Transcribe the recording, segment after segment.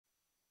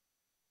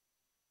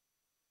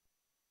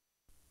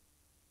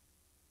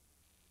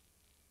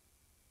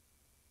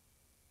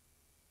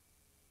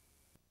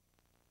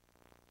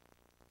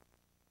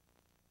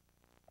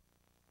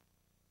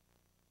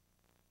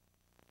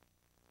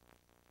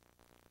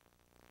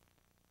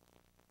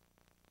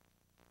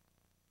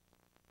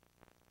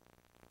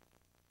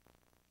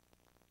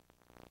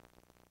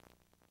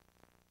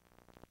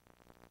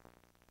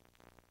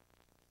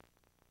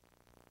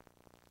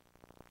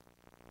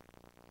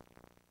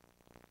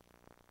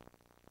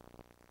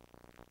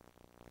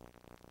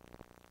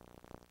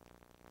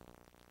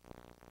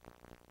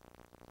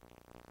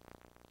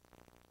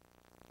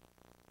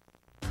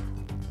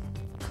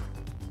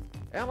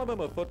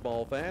Alabama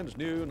football fans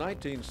knew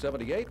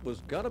 1978 was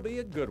going to be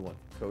a good one.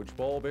 Coach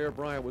Paul Bear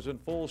Bryant was in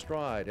full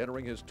stride,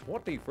 entering his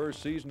 21st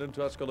season in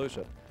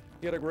Tuscaloosa.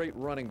 He had a great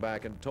running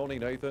back in Tony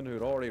Nathan,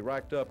 who'd already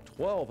racked up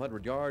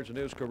 1,200 yards in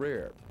his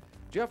career.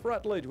 Jeff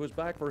Rutledge was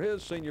back for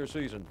his senior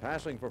season,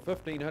 passing for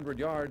 1,500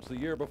 yards the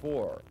year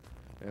before.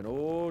 And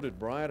oh, did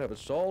Bryant have a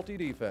salty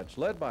defense.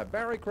 Led by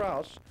Barry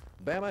Krause,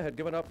 Bama had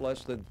given up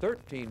less than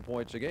 13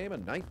 points a game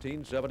in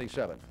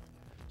 1977.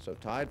 So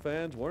Tide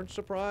fans weren't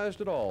surprised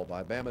at all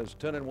by Bama's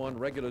 10-1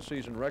 regular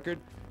season record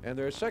and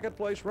their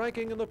second-place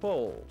ranking in the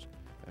polls.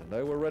 And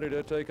they were ready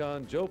to take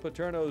on Joe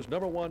Paterno's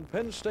 #1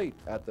 Penn State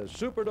at the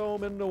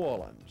Superdome in New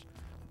Orleans.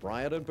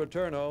 Bryant and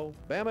Paterno,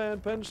 Bama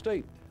and Penn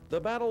State, the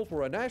battle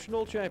for a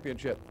national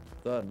championship,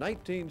 the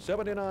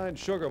 1979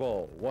 Sugar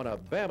Bowl, one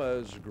of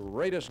Bama's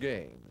greatest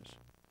games.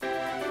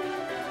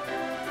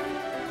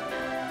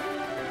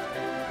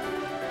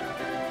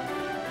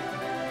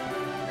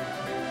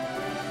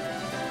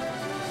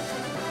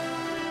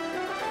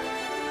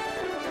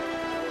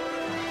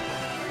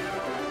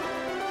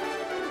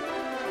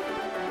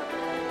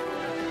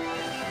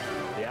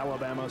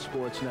 Alabama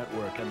Sports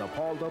Network and the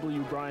Paul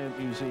W. Bryant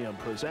Museum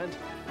present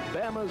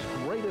Bama's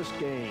Greatest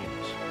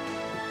Games.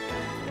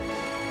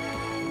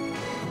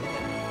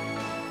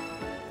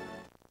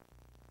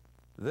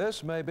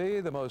 This may be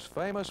the most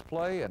famous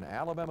play in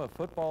Alabama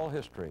football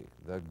history,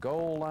 the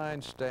goal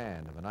line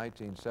stand of the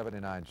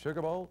 1979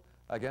 Sugar Bowl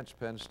against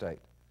Penn State.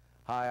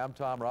 Hi, I'm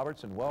Tom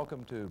Roberts, and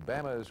welcome to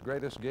Bama's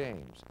Greatest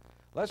Games.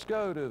 Let's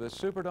go to the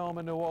Superdome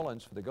in New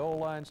Orleans for the goal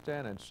line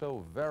stand and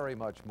so very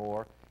much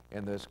more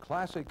in this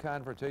classic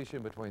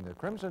confrontation between the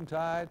Crimson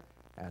Tide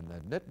and the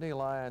Nittany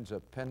Lions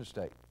of Penn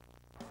State.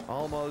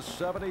 Almost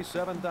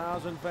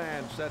 77,000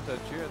 fans set to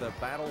cheer the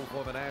battle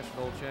for the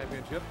national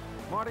championship.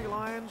 Marty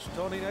Lyons,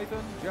 Tony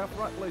Nathan, Jeff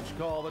Rutledge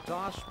call the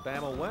toss.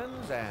 Bama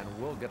wins and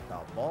will get the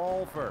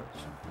ball first.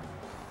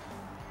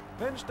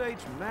 Penn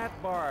State's Matt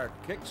Barr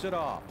kicks it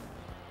off.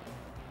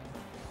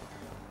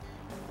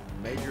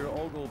 Major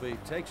Ogilvie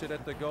takes it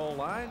at the goal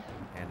line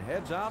and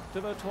heads out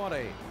to the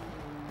 20.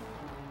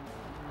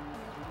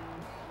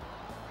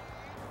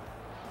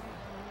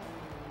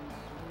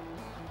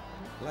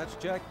 Let's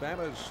check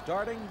Bama's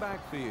starting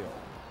backfield.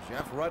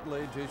 Jeff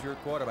Rutledge is your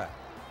quarterback.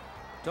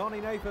 Tony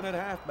Nathan at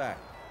halfback.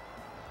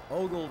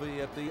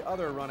 Ogilvie at the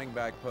other running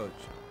back post.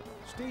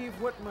 Steve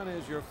Whitman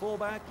is your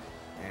fullback,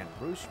 and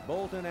Bruce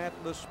Bolton at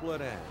the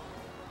split end.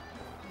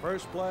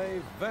 First play,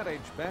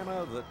 vintage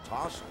Bama, the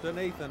toss to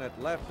Nathan at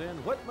left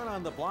end. Whitman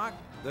on the block.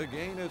 The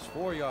gain is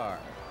 4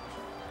 yards.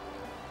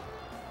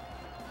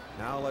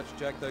 Now let's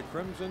check the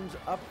Crimsons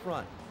up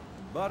front.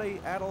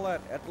 Buddy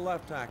Adelette at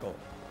left tackle.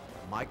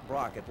 Mike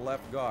Brock at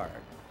left guard.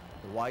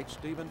 Dwight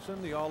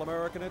Stevenson, the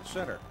All-American, at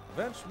center.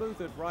 Vince Booth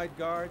at right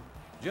guard.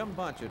 Jim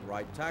Bunch at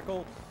right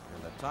tackle.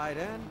 And the tight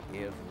end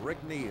is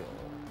Rick Neal.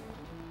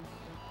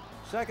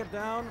 Second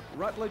down,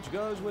 Rutledge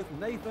goes with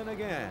Nathan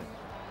again.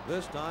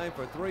 This time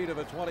for 3 to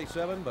the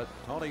 27, but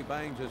Tony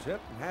bangs his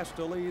hip and has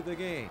to leave the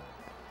game.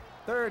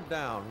 Third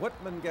down,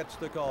 Whitman gets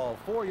the call.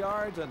 4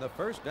 yards and the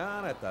first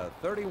down at the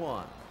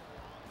 31.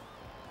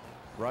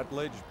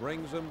 Rutledge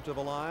brings him to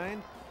the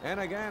line. And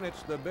again,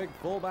 it's the big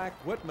fullback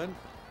Whitman,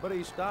 but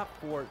he stopped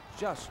for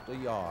just a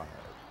yard.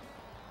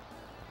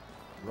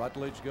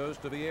 Rutledge goes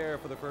to the air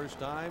for the first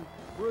time.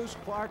 Bruce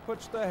Clark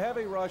puts the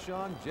heavy rush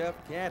on. Jeff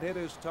can't hit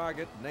his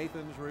target,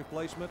 Nathan's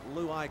replacement,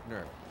 Lou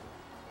Eichner.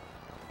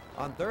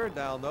 On third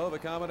down, though, the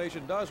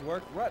combination does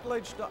work.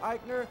 Rutledge to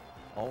Eichner,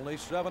 only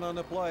 7 on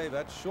the play.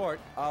 That's short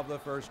of the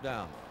first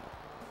down.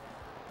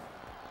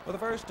 For the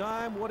first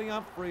time, Woody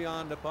Humphrey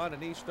on the punt,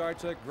 and he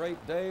starts a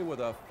great day with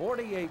a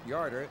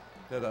 48-yarder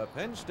to the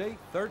Penn State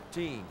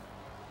 13.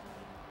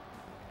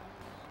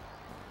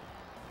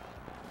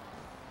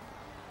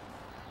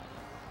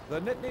 The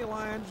Nittany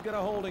Lions get a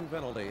holding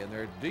penalty, and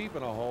they're deep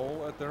in a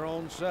hole at their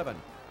own 7.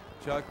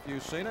 Chuck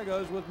Fusina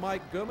goes with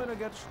Mike Gooman, who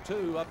gets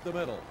 2 up the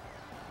middle.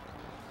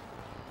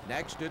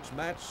 Next, it's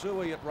Matt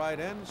Suey at right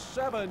end,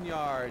 7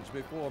 yards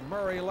before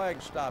Murray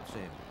Legg stops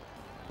him.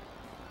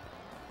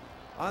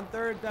 On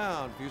third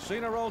down,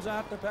 Fusina rolls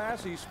out the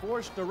pass. He's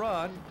forced to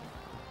run.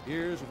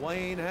 Here's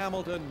Wayne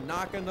Hamilton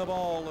knocking the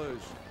ball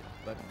loose,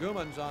 but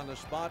Gooman's on the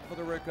spot for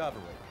the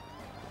recovery.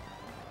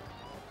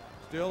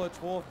 Still it's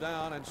 4th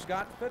down, and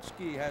Scott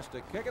Fitzke has to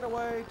kick it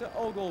away to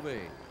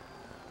Ogilvie.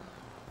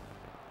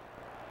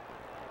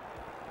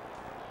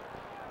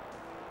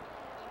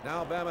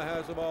 Now Bama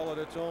has the ball at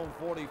its own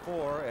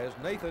 44 as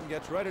Nathan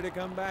gets ready to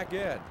come back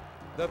in.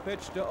 The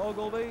pitch to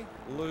Ogilvie,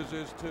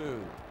 loses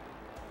 2.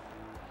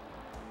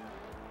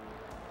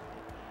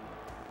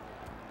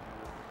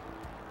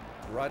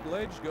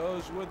 Rutledge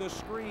goes with the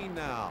screen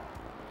now.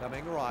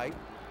 Coming right.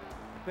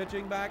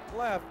 Pitching back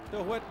left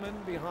to Whitman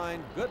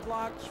behind good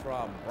blocks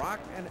from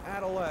Brock and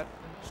Adelette.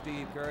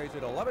 Steve carries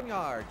it 11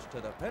 yards to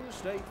the Penn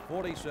State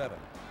 47.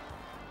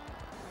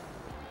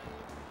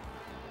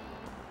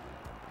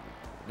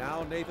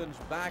 Now Nathan's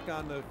back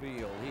on the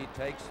field. He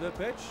takes the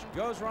pitch,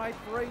 goes right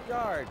for 8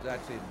 yards.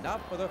 That's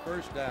enough for the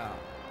first down.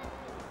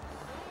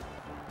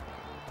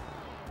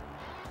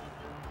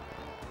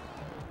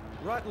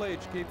 Rutledge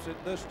keeps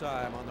it this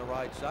time on the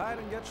right side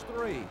and gets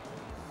 3.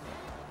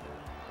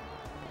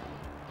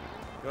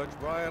 Coach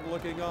Bryant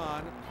looking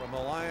on from the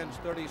Lions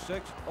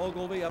 36.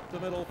 Ogilvy up the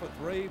middle for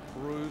 3.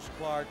 Bruce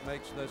Clark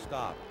makes the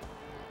stop.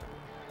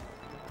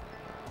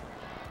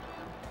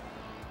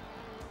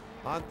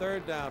 On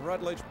 3rd down,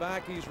 Rutledge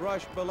back. He's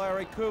rushed by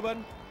Larry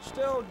Cuban.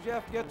 Still,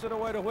 Jeff gets it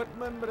away to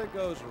Whitman, but it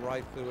goes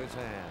right through his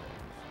hands.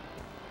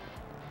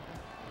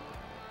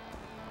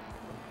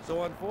 So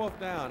on 4th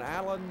down,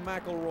 Alan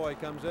McElroy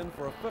comes in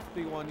for a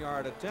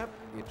 51-yard attempt.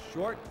 It's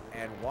short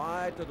and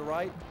wide to the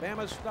right.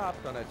 Bama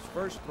stopped on its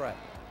first threat.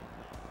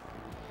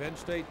 Penn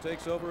State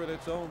takes over at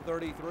its own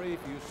 33.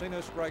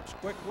 Fusina strikes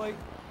quickly.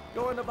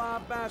 Going to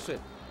Bob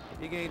Bassett.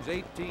 He gains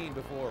 18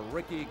 before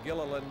Ricky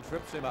Gilliland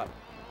trips him up.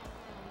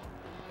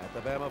 At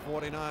the Bama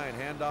 49,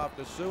 handoff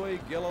to Suey.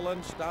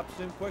 Gilliland stops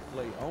him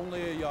quickly,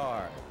 only a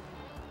yard.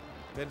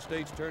 Penn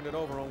State's turned it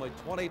over only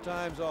 20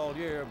 times all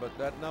year, but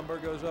that number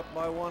goes up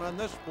by 1 on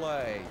this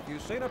play.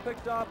 Fusina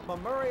picked off a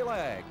Murray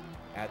leg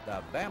at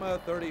the Bama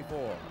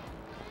 34.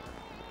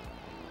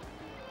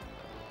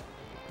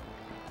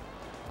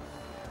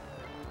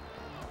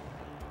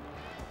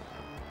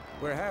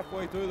 We're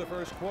halfway through the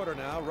first quarter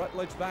now.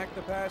 Rutledge back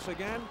to pass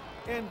again.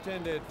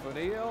 Intended for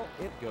Neal.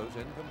 It goes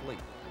incomplete.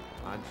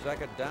 On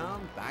 2nd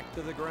down, back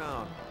to the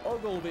ground.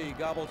 Ogilvy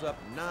gobbles up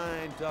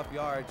 9 tough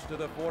yards to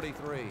the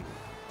 43.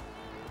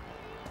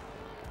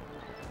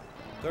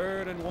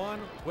 3rd and 1.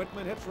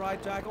 Whitman hits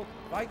right tackle.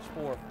 Fights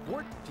for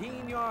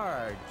 14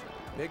 yards.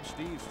 Big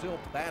Steve still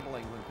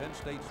battling when Penn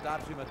State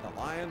stops him at the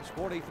Lions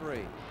 43.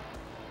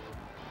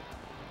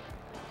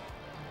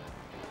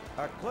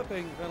 A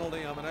clipping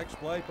penalty on the next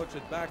play puts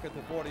it back at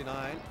the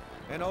 49.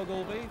 And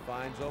Ogilvy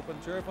finds open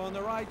turf on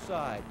the right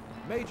side.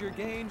 Major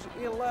gains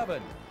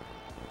 11.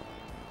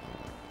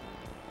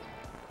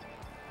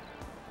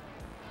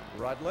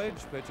 Rutledge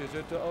pitches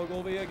it to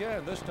Ogilvy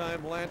again. This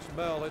time Lance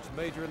Bell hits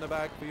Major in the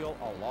backfield,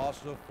 a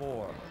loss of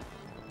 4.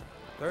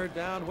 3rd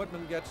down,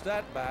 Whitman gets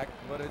that back,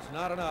 but it's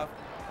not enough.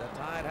 The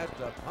Tide has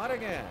to punt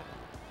again.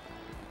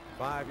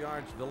 5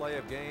 yards delay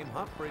of game.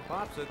 Humphrey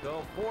pops it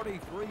though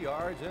 43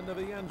 yards into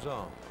the end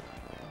zone.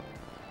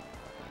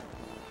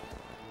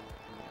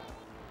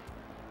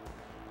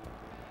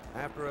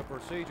 After a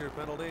procedure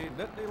penalty,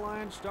 Nittany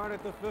Lions start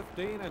at the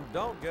 15 and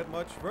don't get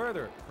much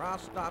further.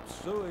 Cross stops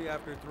Suey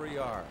after 3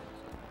 yards.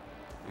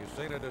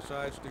 Fusina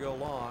decides to go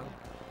long,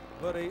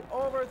 but he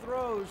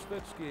overthrows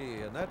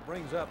Fitzke, and that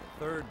brings up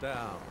 3rd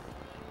down.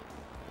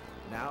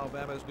 Now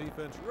Bama's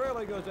defense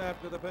really goes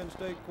after the Penn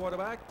State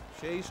quarterback.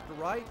 Chased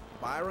right.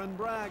 Byron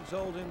Braggs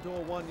holds him to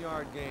a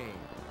 1-yard gain.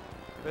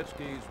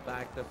 Fitzke's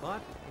back to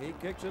punt. He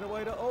kicks it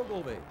away to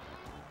Ogilvy.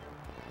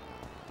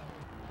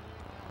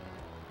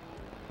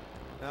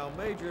 Now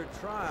Major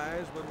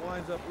tries, but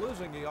winds up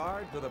losing a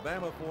yard to the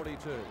Bama 42.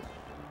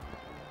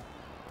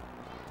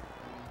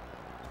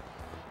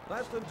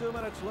 Less than 2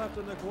 minutes left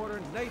in the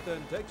quarter.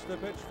 Nathan takes the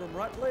pitch from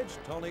Rutledge.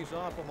 Tony's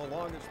off on the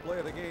longest play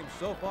of the game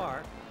so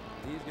far.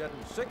 He's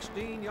getting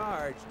 16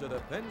 yards to the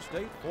Penn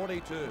State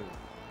 42.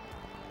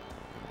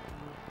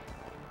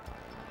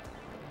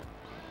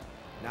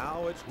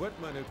 Now it's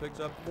Whitman who picks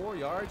up 4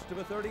 yards to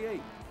the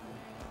 38.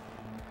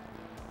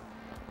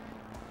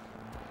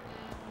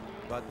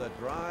 But the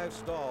drive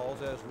stalls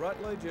as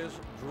Rutledge is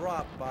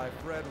dropped by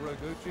Fred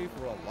Ragucci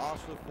for a loss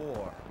of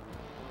 4.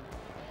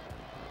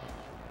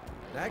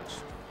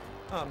 Next,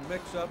 a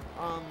mix-up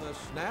on the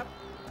snap.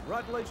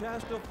 Rutledge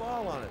has to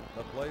fall on it.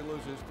 The play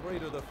loses 3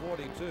 to the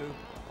 42.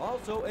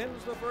 Also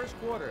ends the first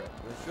quarter.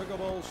 The Sugar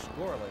Bowl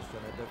scoreless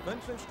in a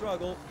defensive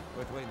struggle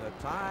between the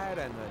Tide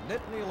and the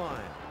Nittany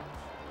Lions.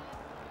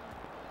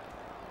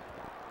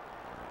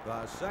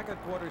 The second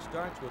quarter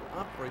starts with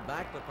Humphrey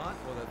back to punt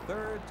for the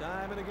 3rd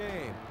time in a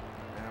game.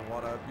 And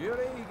what a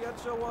beauty, he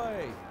gets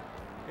away.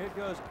 It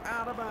goes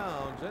out of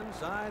bounds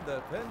inside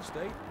the Penn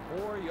State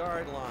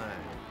 4-yard line.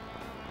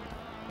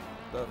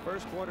 The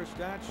first quarter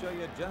stats show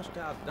you just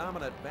how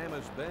dominant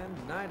Bama's been.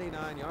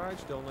 99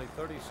 yards to only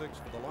 36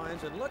 for the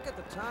Lions. And look at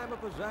the time of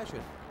possession.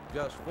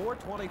 Just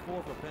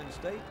 4:24 for Penn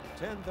State,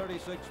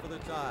 10:36 for the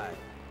Tide.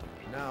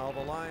 Now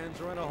the Lions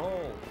are in a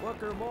hole.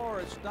 Booker Moore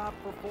is stopped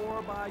for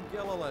 4 by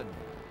Gilliland.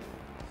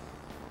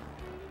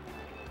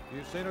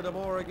 You've seen it to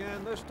Moore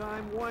again. This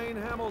time Wayne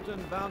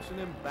Hamilton bouncing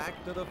him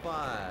back to the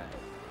 5.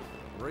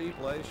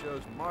 Replay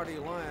shows Marty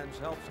Lyons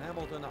helps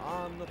Hamilton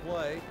on the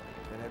play.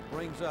 And it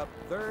brings up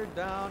 3rd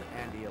down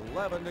and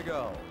 11 to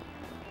go.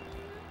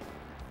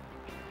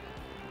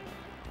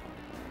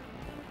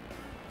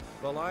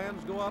 The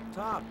Lions go up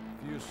top.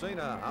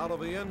 Fusina out of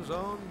the end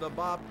zone to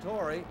Bob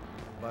Torrey.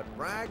 But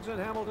Braggs and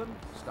Hamilton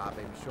stop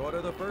him short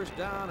of the 1st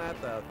down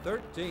at the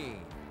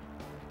 13.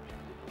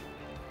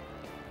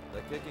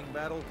 The kicking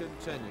battle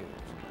continues.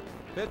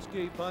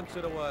 Fitzke punts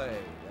it away.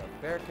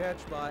 A fair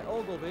catch by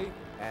Ogilvy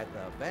at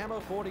the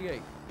Bama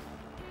 48.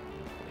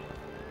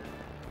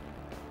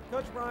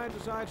 Coach Bryant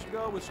decides to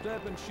go with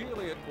Stedman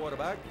Shealy at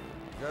quarterback.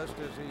 Just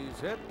as he's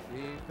hit,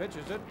 he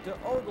pitches it to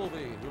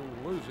Ogilvy,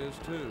 who loses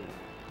 2.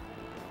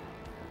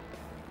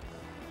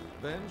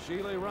 Then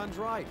Shealy runs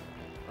right.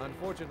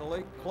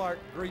 Unfortunately, Clark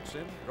greets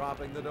him,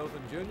 dropping the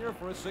Dothan Jr.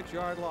 for a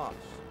 6-yard loss.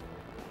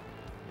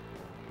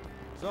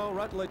 So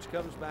Rutledge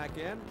comes back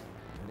in,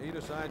 and he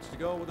decides to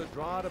go with a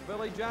draw to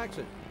Billy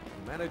Jackson,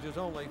 who manages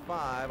only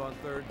 5 on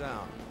 3rd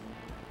down.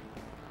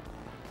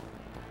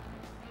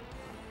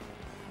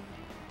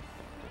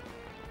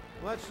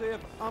 Let's see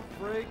if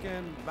Humphrey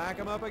can back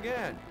him up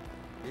again.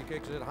 He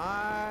kicks it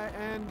high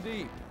and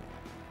deep.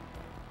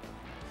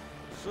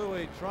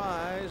 Suey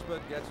tries,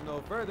 but gets no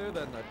further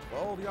than the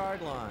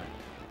 12-yard line.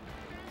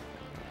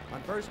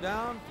 On 1st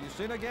down,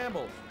 Fusina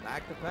gambles.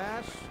 Back to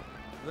pass,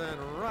 then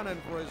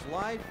running for his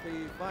life.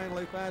 He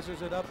finally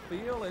passes it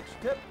upfield. It's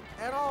tipped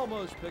and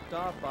almost picked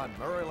off by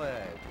Murray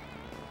Leg.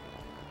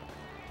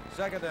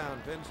 2nd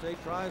down, Penn State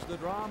tries the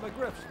draw.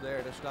 McGriff's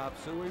there to stop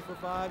Suey for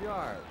 5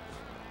 yards.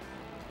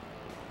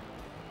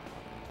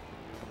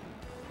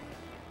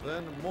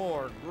 Then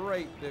more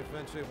great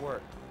defensive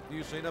work.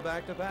 Fusina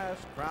back to pass.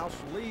 Kraus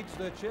leads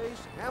the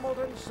chase.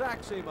 Hamilton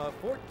sacks him, a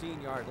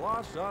 14-yard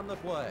loss on the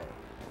play.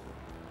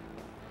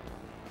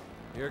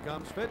 Here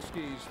comes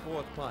Fitzke's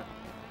 4th punt.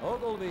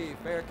 Ogilvie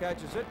fair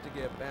catches it to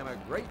give Bama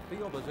great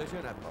field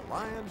position at the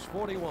Lions'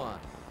 41.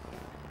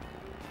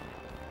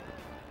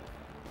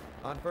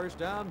 On 1st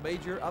down,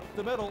 Major up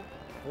the middle,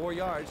 4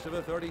 yards to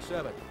the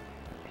 37.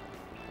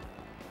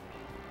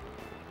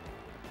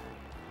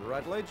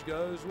 Rutledge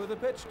goes with a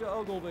pitch to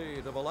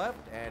Ogilvie to the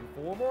left, and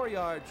 4 more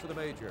yards for the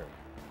Major.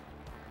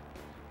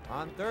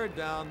 On 3rd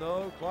down,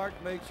 though, Clark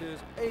makes his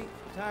 8th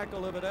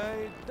tackle of the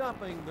day,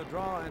 dumping the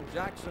draw and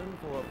Jackson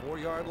for a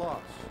 4-yard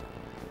loss.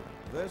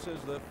 This is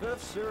the 5th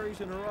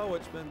series in a row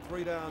it's been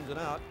 3 downs and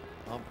out.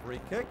 Humphrey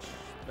kicks.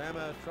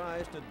 Bama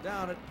tries to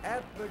down it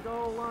at the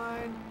goal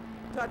line.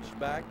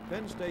 Touchback.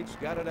 Penn State's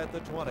got it at the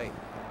 20.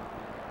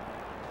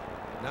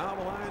 Now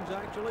the Lions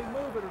actually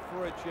move it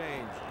for a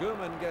change.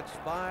 Gooman gets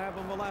 5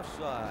 on the left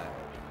side.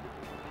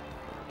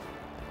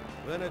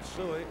 Then it's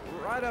Suey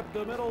right up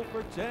the middle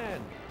for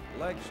 10.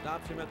 Leg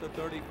stops him at the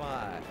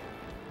 35.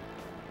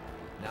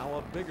 Now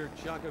a bigger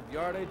chunk of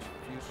yardage.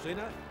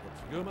 Fusina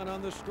puts Gooman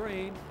on the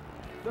screen.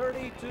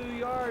 32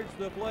 yards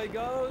the play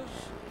goes.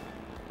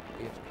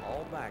 It's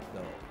all back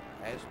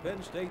though, as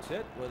Penn State's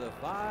hit with a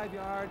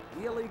 5-yard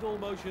illegal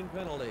motion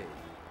penalty.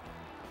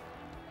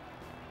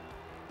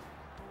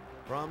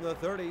 From the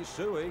 30,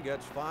 Suey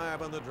gets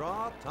 5 on the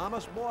draw.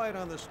 Thomas Boyd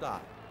on the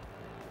stop.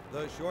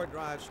 The short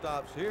drive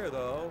stops here,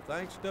 though,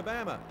 thanks to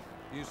Bama.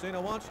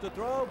 Fusina wants to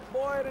throw.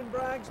 Boyd and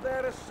Bragg's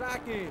there to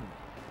sack him.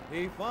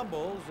 He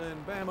fumbles,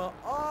 and Bama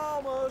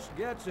almost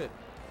gets it.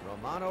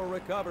 Romano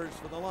recovers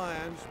for the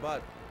Lions,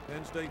 but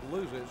Penn State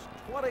loses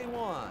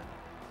 21.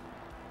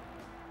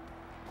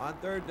 On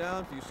 3rd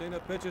down, Fusina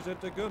pitches it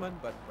to Gooman,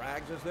 but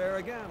Braggs is there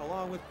again,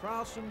 along with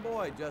Kraus and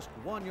Boyd, just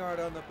 1 yard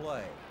on the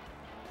play.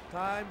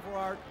 Time for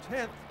our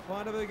 10th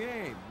punt of the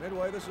game,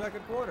 midway the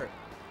 2nd quarter.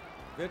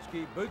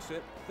 Fitzke boots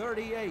it,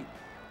 38.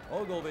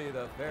 Ogilvie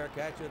the fair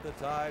catch at the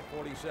Tide,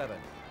 47.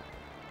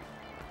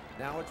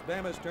 Now it's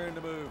Bama's turn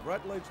to move.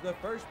 Rutledge the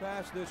first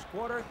pass this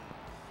quarter,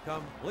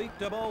 complete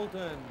to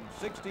Bolton,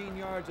 16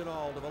 yards in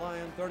all to the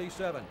Lion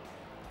 37.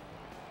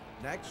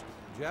 Next,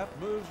 Jeff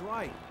moves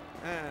right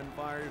and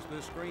fires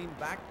the screen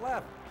back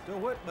left to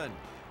Whitman.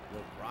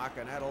 With Brock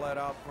and Adelet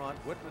out front,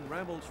 Whitman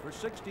rambles for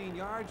 16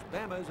 yards.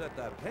 Bama's at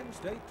the Penn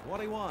State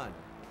 21.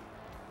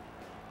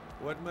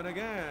 Whitman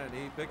again,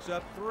 he picks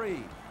up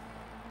 3.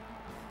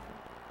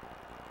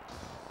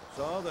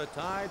 So the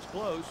Tide's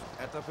close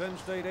at the Penn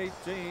State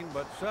 18,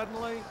 but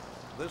suddenly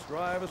this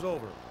drive is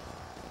over.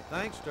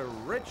 Thanks to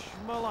Rich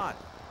Malott.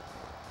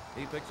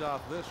 He picks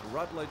off this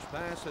Rutledge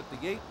pass at the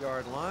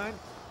 8-yard line.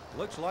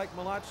 Looks like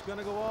Malott's going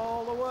to go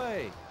all the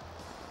way.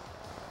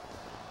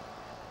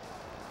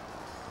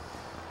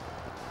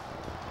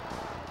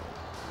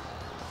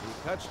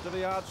 He cuts to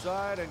the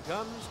outside and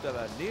comes to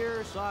the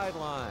near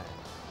sideline.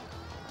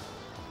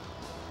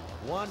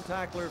 One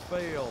tackler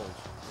fails.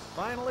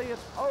 Finally,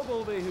 it's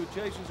Ogilvie who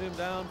chases him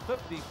down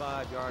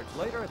 55 yards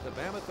later at the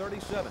Bama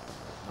 37.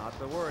 Not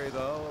to worry,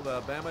 though.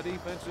 The Bama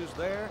defense is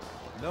there.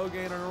 No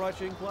gain on a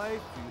rushing play.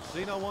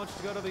 Fusina wants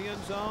to go to the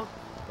end zone,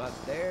 but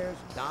there's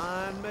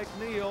Don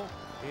McNeil.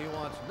 He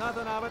wants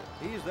nothing of it.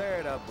 He's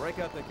there to break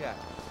up the catch.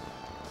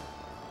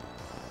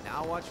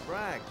 Now watch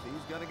Braggs.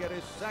 He's going to get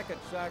his 2nd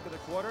sack of the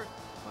quarter.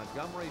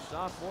 Montgomery,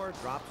 sophomore,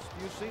 drops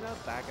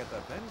Fusina back at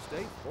the Penn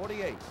State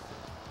 48.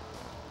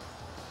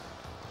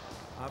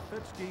 A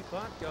Fitzke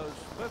punt goes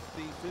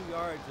 52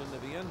 yards into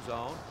the end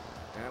zone,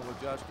 and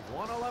with just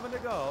 1:11 to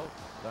go,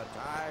 the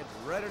Tide's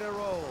ready to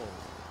roll.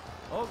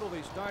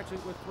 Ogilvie starts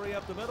it with 3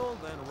 up the middle,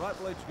 then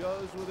Rutledge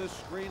goes with his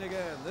screen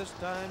again, this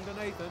time to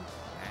Nathan,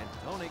 and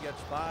Tony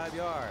gets 5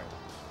 yards.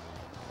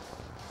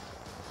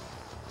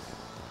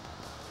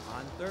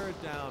 On 3rd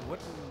down,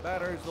 Whitten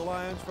batters the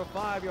Lions for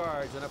 5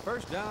 yards and a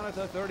first down at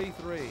the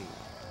 33.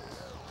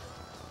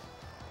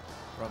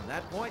 From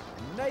that point,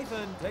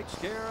 Nathan takes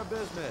care of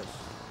business.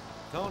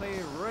 Tony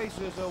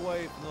races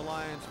away from the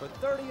Lions for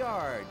 30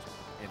 yards,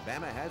 and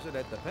Bama has it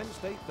at the Penn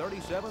State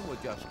 37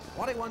 with just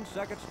 21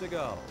 seconds to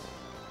go.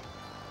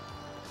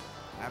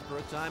 After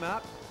a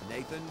timeout,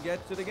 Nathan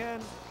gets it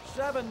again,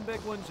 7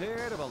 big ones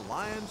here to the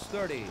Lions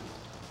 30.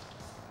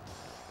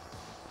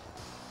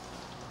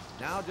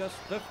 Now just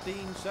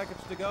 15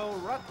 seconds to go.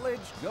 Rutledge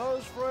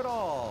goes for it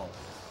all.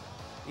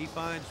 He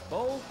finds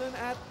Bolton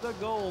at the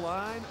goal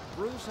line.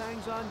 Bruce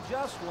hangs on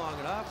just long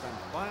enough, and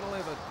finally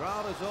the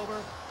drought is over.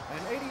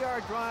 An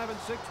 80-yard drive in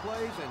 6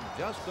 plays in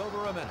just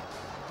over a minute.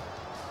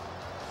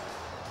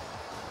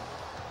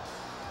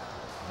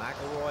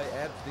 McElroy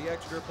adds the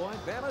extra point.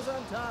 Bama's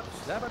on top,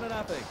 7-0.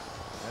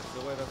 That's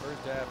the way the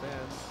first half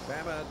ends.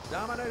 Bama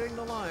dominating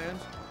the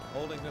Lions,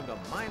 holding them to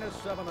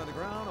 -7 on the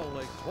ground,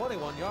 only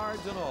 21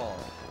 yards in all.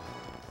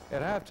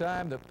 At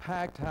halftime, the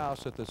packed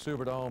house at the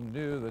Superdome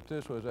knew that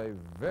this was a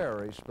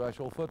very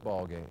special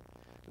football game.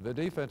 The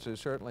defenses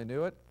certainly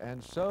knew it,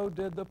 and so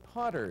did the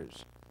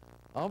punters.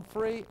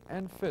 Humphrey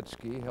and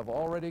Fitzke have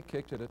already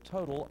kicked it a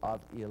total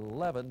of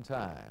 11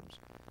 times.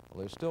 Well,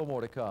 there's still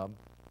more to come.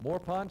 More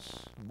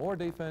punts, more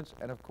defense,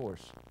 and of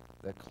course,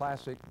 the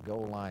classic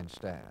goal line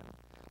stand.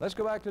 Let's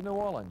go back to New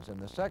Orleans in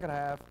the second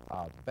half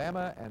of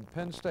Bama and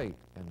Penn State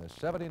in the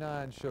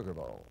 '79 Sugar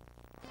Bowl.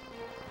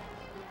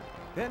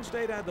 Penn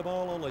State had the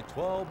ball only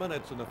 12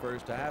 minutes in the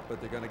first half, but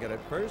they're going to get it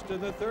first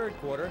in the third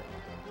quarter.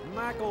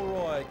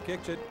 McElroy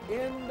kicks it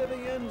into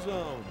the end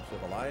zone, so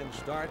the Lions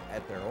start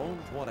at their own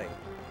 20.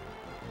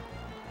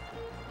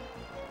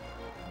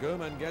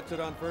 Gooman gets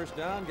it on first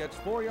down, gets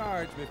 4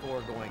 yards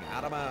before going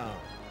out of bounds.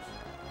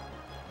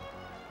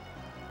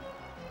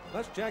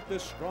 Let's check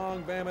this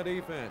strong Bama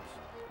defense.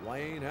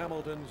 Wayne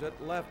Hamilton's at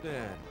left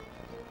end.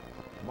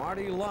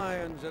 Marty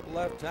Lyons at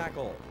left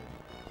tackle.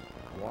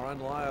 Warren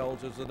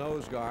Lyles is the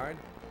nose guard.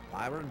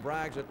 Byron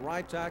Bragg's at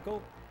right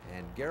tackle,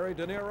 and Gary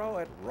De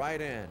Niro at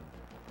right end.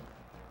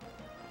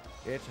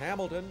 It's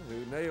Hamilton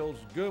who nails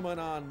Gooman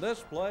on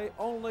this play,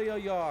 only a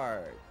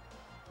yard.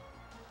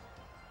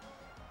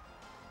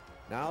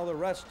 Now the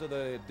rest of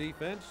the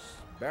defense.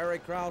 Barry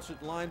Krause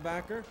at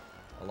linebacker,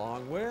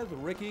 along with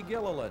Ricky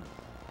Gilliland.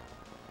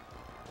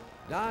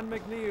 Don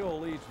McNeil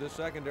leads the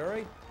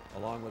secondary,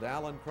 along with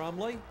Alan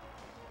Crumley,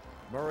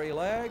 Murray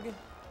Legg,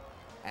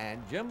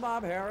 and Jim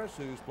Bob Harris,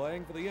 who's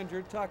playing for the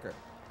injured Tucker.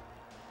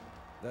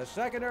 The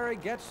secondary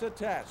gets the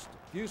test.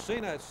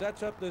 Fusina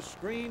sets up the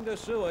screen to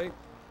Suey,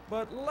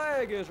 but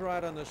Legg is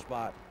right on the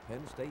spot.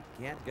 Penn State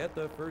can't get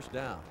the first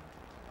down.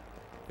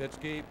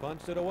 Fitzke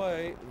punts it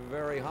away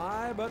very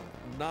high, but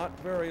not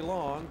very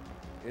long.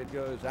 It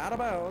goes out of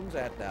bounds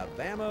at the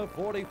Bama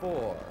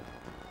 44.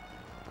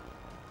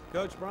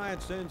 Coach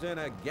Bryant sends in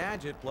a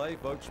gadget play.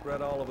 Folks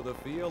spread all over the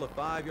field. A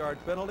 5-yard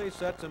penalty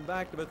sets him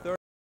back to the 30.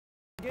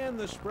 Again,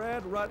 the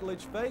spread.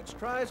 Rutledge fakes,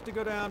 tries to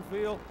go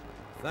downfield.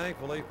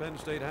 Thankfully, Penn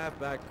State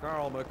halfback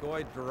Carl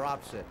McCoy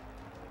drops it.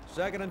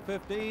 2nd and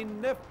 15.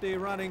 Nifty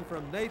running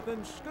from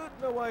Nathan,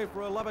 scooting away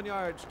for 11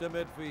 yards to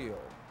midfield.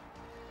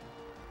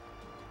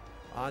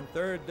 On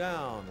 3rd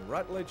down,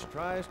 Rutledge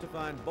tries to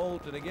find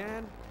Bolton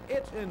again.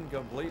 It's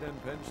incomplete in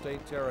Penn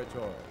State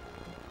territory.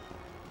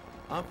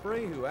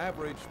 Humphrey, who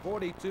averaged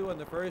 42 in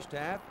the first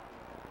half,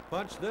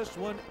 punched this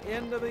one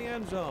into the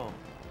end zone.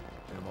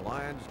 And the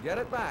Lions get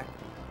it back,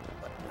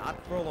 but not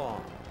for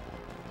long.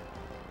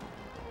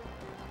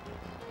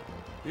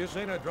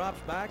 Fusina drops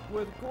back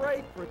with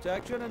great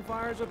protection and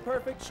fires a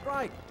perfect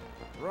strike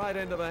right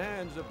into the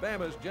hands of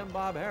Bama's Jim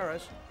Bob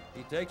Harris.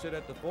 He takes it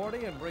at the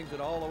 40 and brings it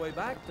all the way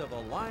back to the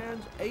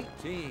Lions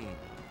 18.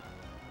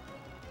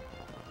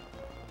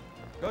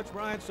 Coach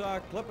Bryant saw a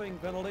clipping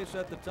penalty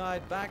set the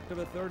Tide back to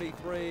the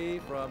 33.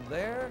 From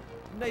there,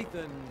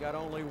 Nathan got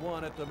only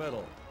 1 at the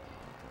middle.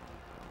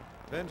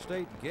 Penn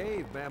State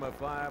gave Bama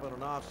 5 on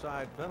an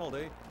offside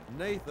penalty.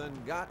 Nathan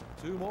got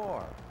 2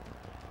 more.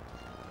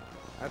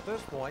 At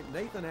this point,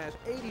 Nathan has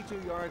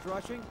 82 yards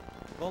rushing.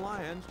 The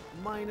Lions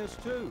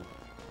 -2.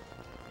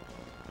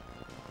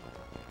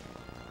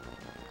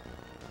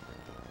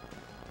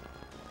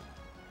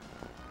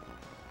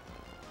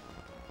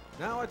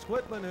 Now it's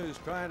Whitman who's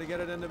trying to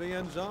get it into the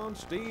end zone.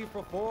 Steve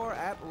for 4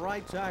 at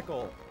right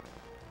tackle.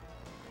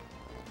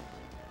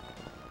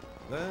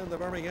 Then the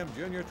Birmingham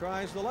junior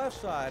tries the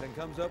left side and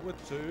comes up with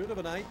 2 to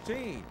the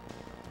 19.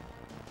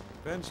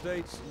 Penn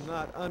State's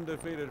not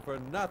undefeated for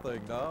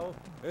nothing, though,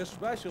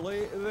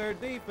 especially their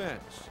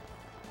defense.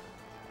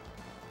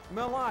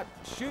 Millot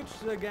shoots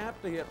the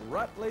gap to hit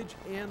Rutledge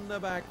in the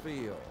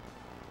backfield.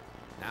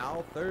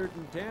 Now 3rd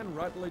and 10.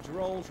 Rutledge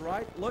rolls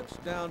right, looks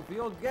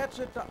downfield, gets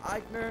it to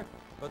Eichner,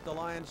 but the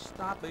Lions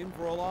stop him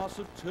for a loss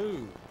of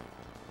 2.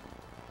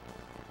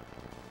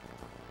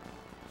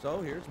 So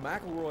here's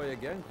McElroy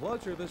again,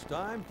 closer this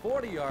time,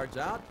 40 yards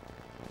out.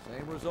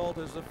 Same result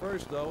as the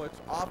first, though. It's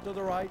off to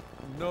the right,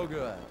 no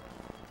good.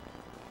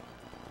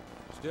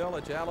 Still,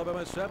 it's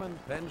Alabama 7,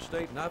 Penn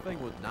State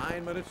nothing with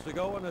 9 minutes to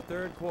go in the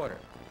 3rd quarter.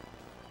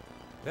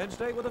 Penn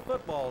State with the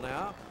football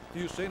now.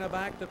 Fusina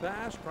back to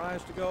pass,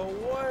 tries to go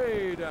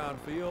way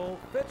downfield.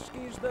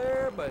 Fitzke's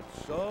there, but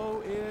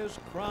so is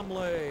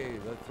Crumley.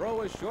 The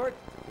throw is short.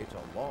 It's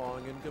a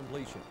long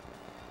incompletion.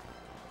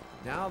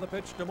 Now the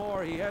pitch to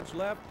Moore. He heads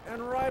left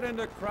and right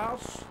into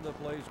Krause. The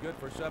play's good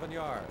for 7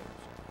 yards.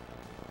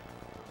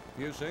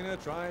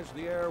 Fusina tries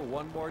the air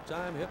one more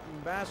time,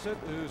 hitting Bassett,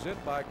 who's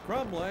hit by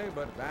Crumley,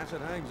 but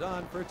Bassett hangs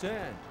on for 10.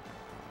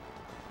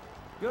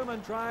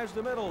 Goodman tries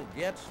the middle,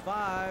 gets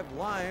 5.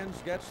 Lyons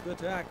gets the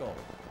tackle.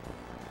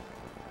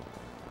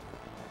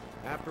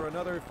 After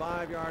another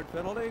 5-yard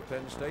penalty,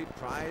 Penn State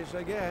tries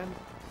again.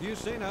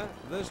 Fusina,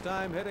 this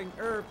time hitting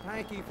Irv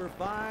Pankey for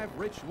 5.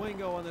 Rich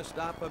Wingo on the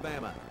stop for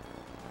Bama.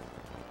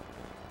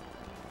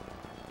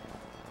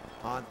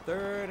 On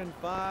 3rd and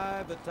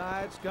 5, the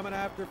Tide's coming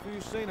after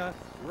Fusina.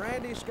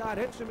 Randy Scott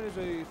hits him as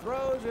he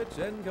throws. It's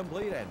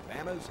incomplete, and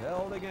Bama's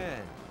held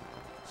again.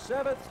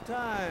 7th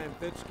time,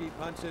 Fitzke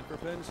punts it for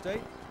Penn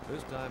State,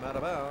 this time out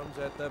of bounds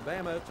at the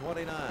Bama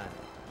 29.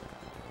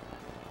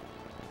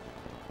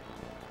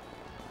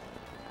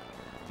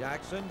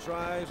 Jackson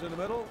tries in the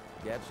middle,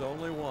 gets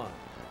only 1.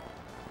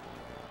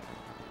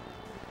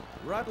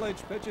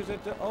 Rutledge pitches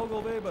it to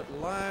Ogilvy, but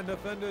line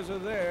defenders are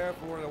there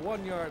for a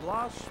 1-yard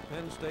loss.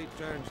 Penn State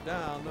turns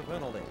down the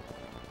penalty.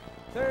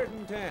 3rd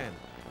and 10.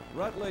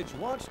 Rutledge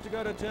wants to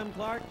go to Tim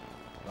Clark,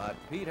 but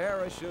Pete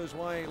Harris shows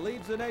why he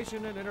leads the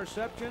nation in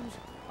interceptions.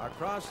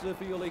 Across the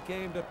field he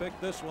came to pick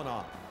this one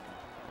off.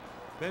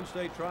 Penn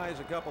State tries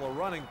a couple of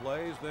running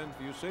plays, then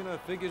Fusina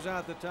figures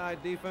out the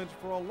Tide defense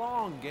for a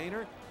long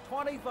gainer,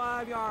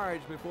 25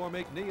 yards before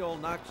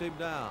McNeil knocks him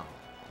down.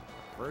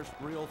 First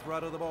real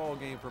threat of the ball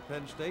game for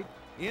Penn State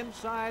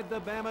inside the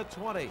Bama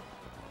 20.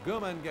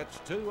 Goodman gets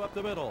 2 up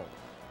the middle.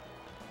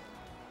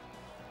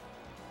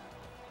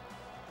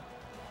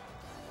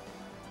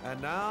 And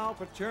now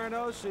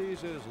Paterno sees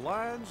his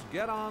Lions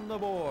get on the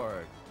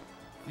board.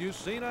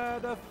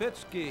 Fusina to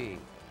Fitzke.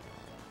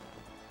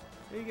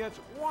 He gets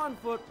 1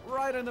 foot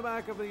right in the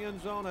back of the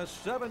end zone, a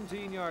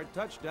 17-yard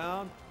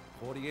touchdown,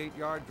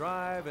 48-yard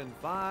drive in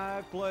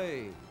 5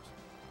 plays.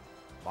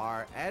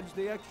 Barr adds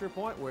the extra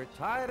point. We're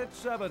tied at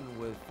 7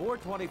 with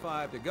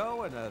 4:25 to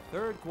go in the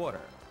 3rd quarter.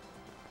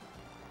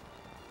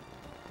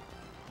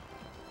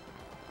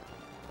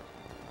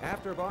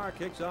 After Barr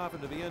kicks off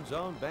into the end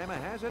zone, Bama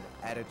has it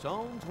at its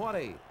own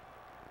 20.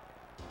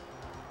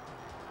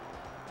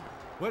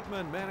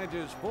 Whitman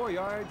manages 4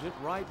 yards at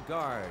right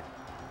guard.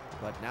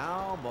 But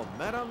now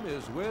momentum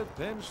is with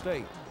Penn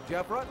State.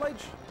 Jeff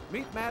Rutledge,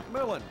 meet Matt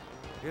Millen.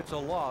 It's a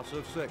loss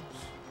of 6.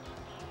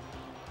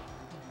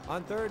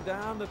 On 3rd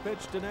down, the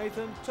pitch to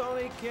Nathan.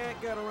 Tony can't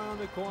get around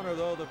the corner,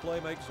 though. The play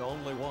makes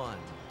only 1.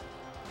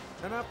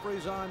 And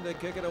Humphrey's on to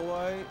kick it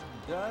away.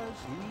 Does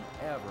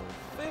he ever?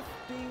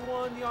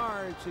 51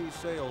 yards, he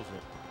sails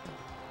it.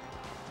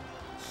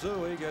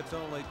 Suey gets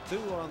only 2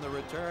 on the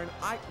return.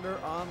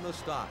 Eichner on the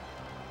stop.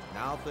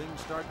 Now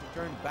things start to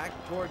turn back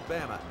toward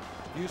Bama.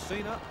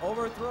 Fusina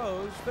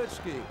overthrows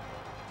Fitzke.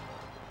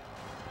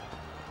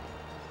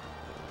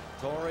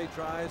 Torrey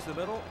tries the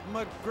middle.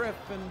 McGriff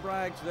and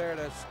Bragg's there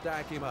to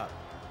stack him up.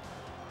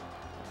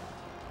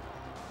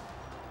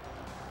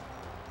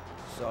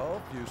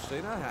 So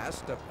Fusina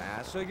has to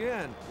pass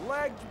again.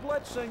 Legs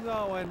blitzing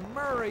though, and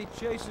Murray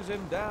chases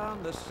him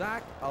down. The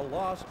sack, a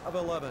loss of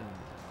 11.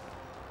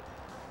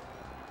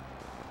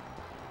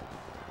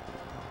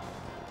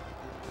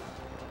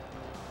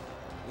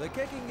 The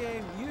kicking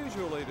game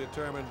usually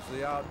determines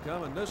the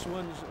outcome, and this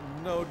one's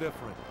no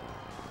different.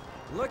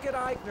 Look at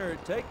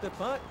Eichner take the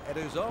punt at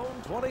his own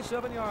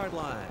 27-yard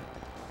line.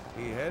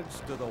 He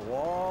heads to the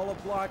wall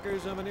of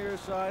blockers on the near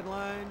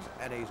sidelines,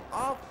 and he's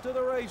off to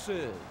the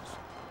races.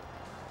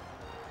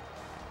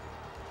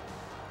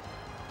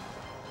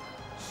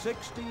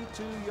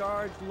 62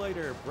 yards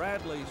later,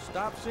 Bradley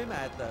stops him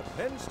at the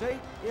Penn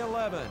State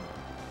 11.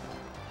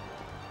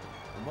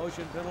 The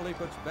motion penalty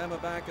puts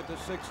Bama back at the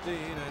 16,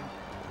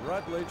 and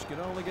Rutledge can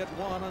only get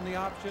 1 on the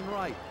option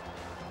right.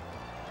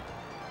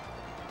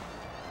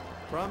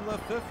 From the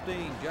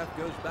 15, Jeff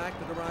goes back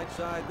to the right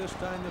side. This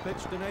time the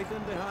pitch to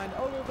Nathan behind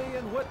Ogilvy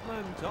and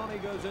Whitman. Tony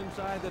goes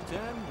inside the 10,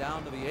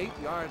 down to the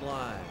 8-yard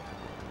line.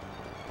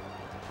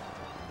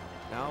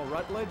 Now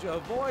Rutledge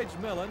avoids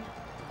Millen,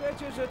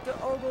 pitches it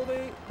to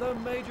Ogilvy. The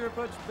major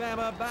puts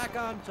Bama back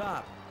on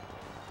top.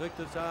 Took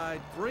the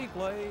Tide 3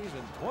 plays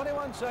and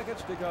 21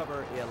 seconds to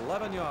cover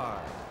 11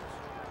 yards.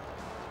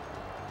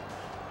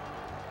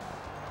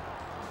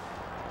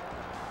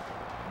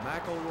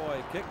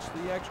 McElroy kicks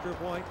the extra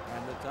point,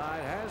 and the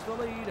Tide has the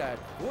lead at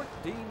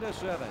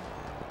 14-7.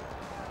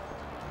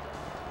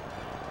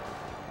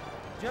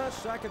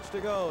 Just seconds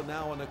to go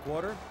now in the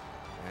quarter,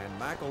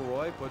 and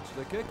McElroy puts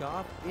the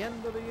kickoff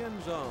into the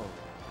end zone.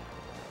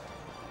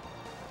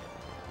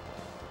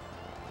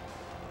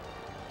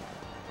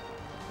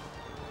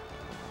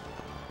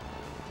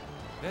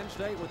 Penn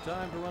State with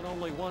time to run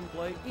only 1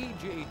 play.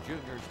 E.J.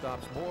 Jr.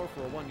 stops Moore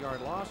for a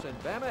 1-yard loss, and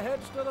Bama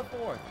heads to the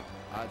 4th.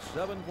 A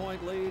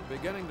 7-point lead,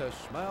 beginning to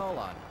smell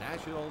a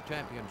national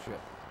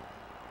championship.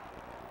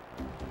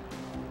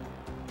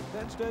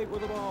 Penn State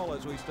with the ball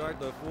as we start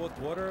the 4th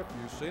quarter.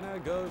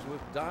 Fusina goes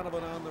with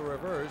Donovan on the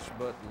reverse,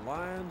 but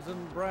Lyons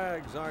and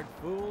Braggs aren't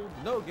fooled.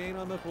 No gain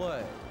on the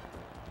play.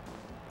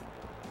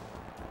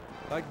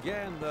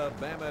 Again, the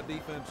Bama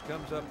defense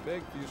comes up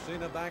big.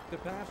 Fusina back to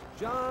pass.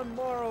 John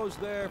Morrow's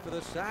there for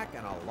the sack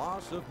and a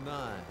loss of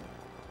 9.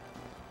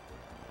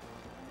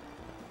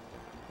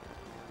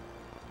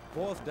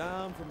 Fourth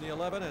down from the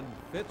 11, and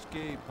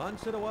Fitzke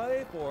punts it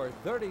away for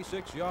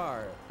 36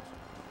 yards.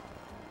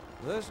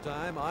 This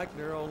time,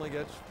 Eichner only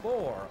gets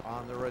 4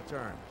 on the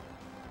return.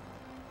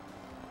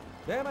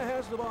 Bama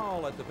has the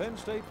ball at the Penn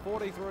State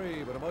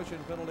 43, but a motion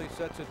penalty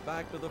sets it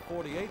back to the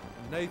 48.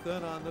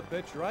 Nathan on the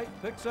pitch right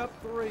picks up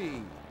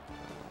 3.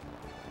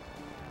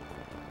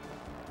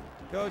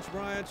 Coach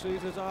Bryant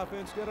sees his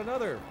offense get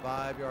another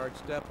 5-yard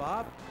step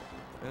off,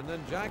 and then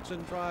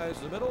Jackson tries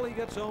the middle. He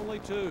gets only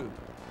 2.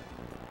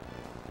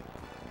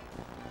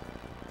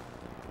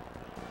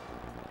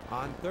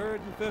 On 3rd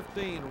and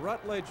 15,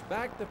 Rutledge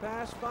back to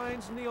pass,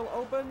 finds Neal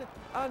open.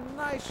 A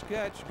nice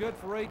catch, good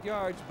for 8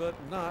 yards, but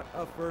not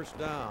a first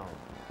down.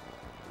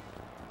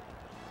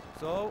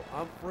 So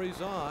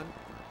Humphrey's on,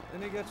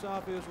 and he gets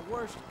off his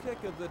worst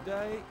kick of the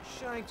day,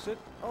 shanks it,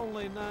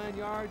 only 9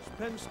 yards.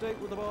 Penn State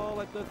with the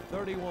ball at the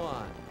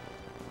 31.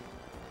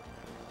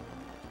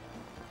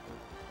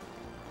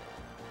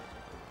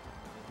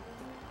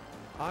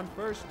 On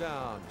first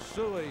down,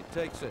 Suey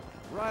takes it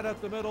right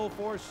up the middle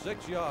for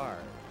 6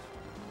 yards.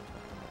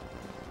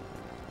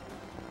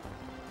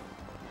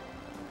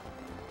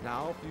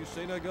 Now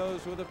Fusina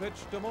goes with a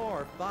pitch to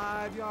Moore,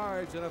 5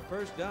 yards and a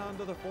first down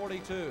to the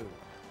 42.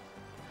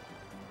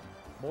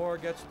 Moore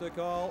gets the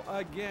call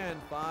again,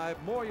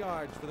 5 more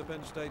yards for the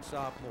Penn State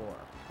sophomore.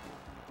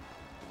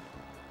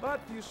 But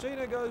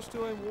Fusina goes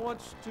to him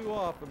once too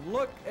often.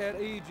 Look at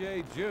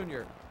E.J.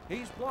 Jr.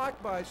 He's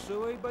blocked by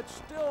Suey, but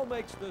still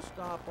makes the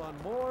stop on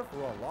Moore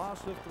for a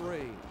loss of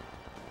 3.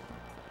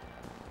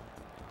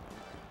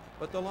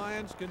 But the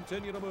Lions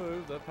continue to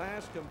move. The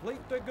pass complete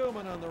to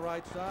Gooman on the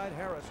right side.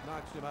 Harris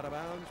knocks him out of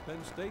bounds.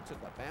 Penn State's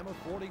at the Bama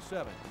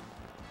 47.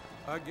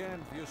 Again,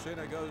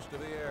 Fusina goes to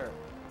the air.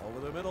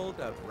 Over the middle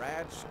to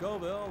Brad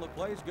Scoville. The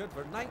play's good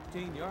for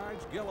 19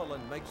 yards.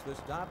 Gilliland makes the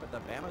stop at the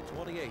Bama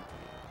 28.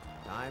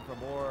 Time for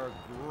more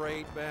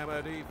great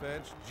Bama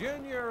defense.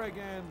 Junior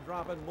again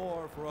dropping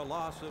Moore for a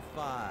loss of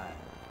 5.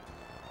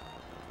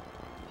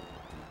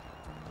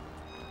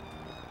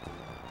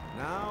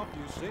 Now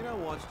Fusina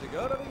wants to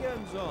go to the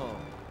end zone.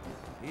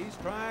 He's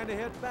trying to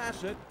hit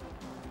Bassett,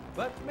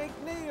 but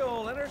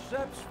McNeil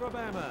intercepts for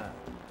Bama.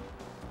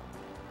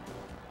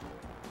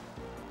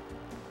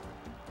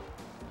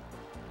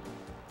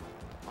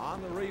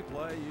 On the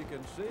replay, you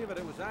can see that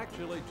it was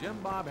actually Jim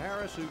Bob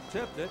Harris who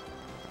tipped it,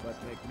 but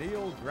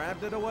McNeil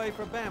grabbed it away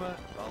for Bama.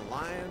 The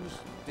Lions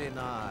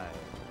deny.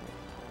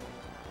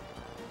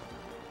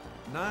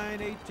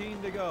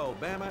 9:18 to go.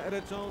 Bama at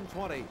its own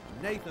 20.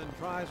 Nathan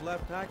tries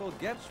left tackle,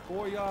 gets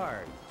 4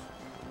 yards.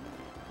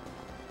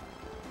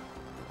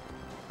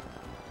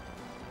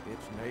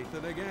 It's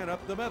Nathan again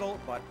up the middle,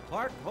 but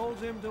Clark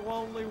holds him to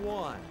only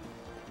 1.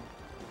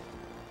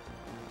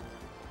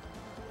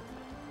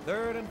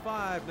 3rd and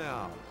 5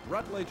 now.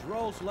 Rutledge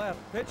rolls left.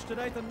 Pitch to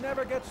Nathan,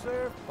 never gets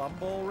there.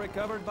 Fumble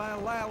recovered by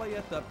Lally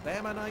at the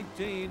Bama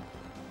 19.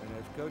 And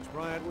as Coach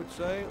Bryant would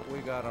say, we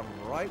got him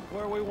right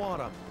where we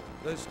want him.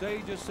 The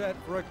stage is set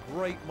for a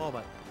great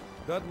moment.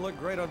 Doesn't look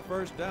great on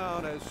first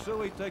down as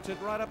Suey takes it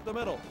right up the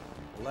middle.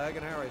 Legg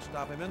and Harris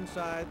stop him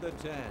inside the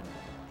 10.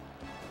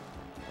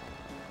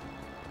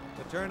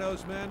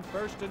 Paterno's men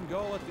first and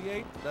goal at the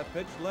 8. The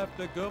pitch left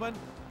to Gooman.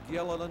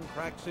 Gilliland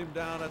cracks him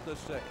down at the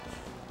 6.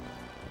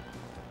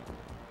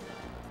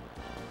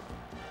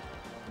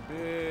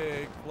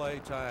 Big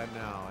play time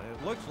now, and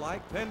it looks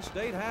like Penn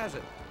State has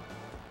it.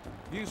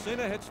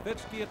 Fusina hits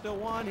Fitzke at the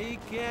 1. He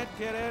can't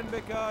get in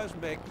because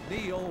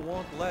McNeil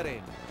won't let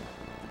him.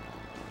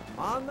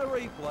 On the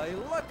replay,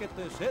 look at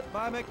this hit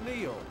by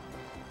McNeil.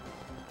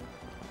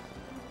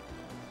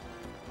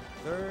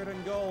 3rd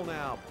and goal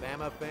now.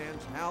 Bama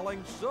fans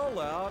howling so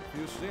loud,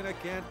 Fusina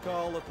can't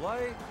call the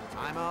play.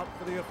 Timeout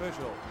for the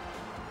official.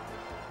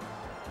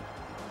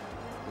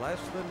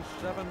 Less than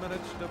 7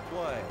 minutes to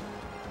play.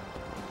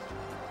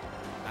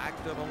 Back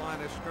to the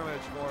line of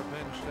scrimmage for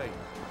Penn State.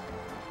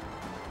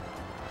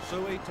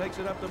 Suey takes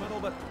it up the middle,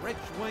 but Rich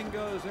Wing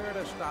goes there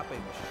to stop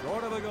him,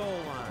 short of the goal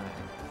line.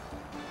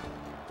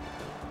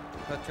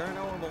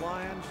 Paterno and the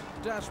Lions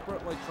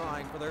desperately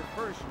trying for their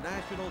first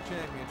national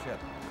championship.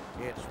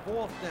 It's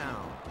 4th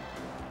down,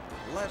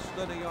 less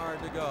than a yard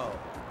to go.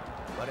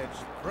 But it's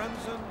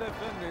Crimson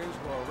defenders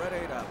who are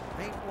ready to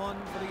paint one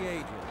for the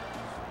ages.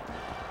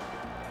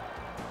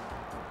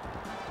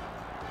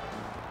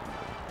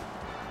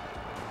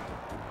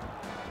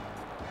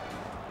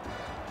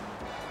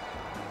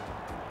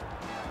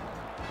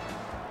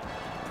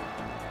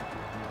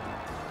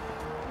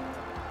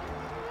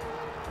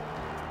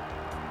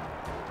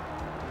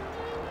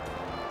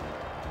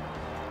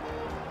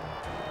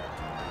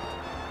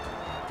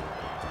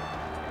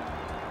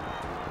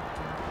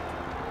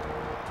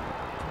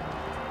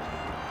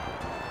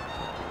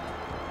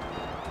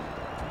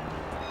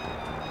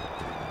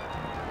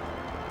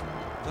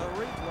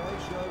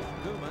 Shows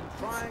Gooman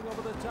trying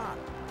over the top,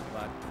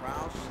 but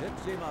Krause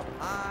hits him up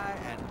high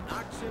and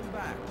knocks him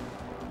back.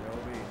 There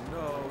will be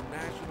no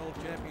national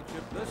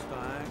championship this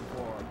time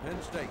for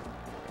Penn State.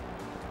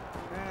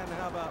 And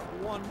how about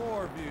one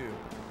more view?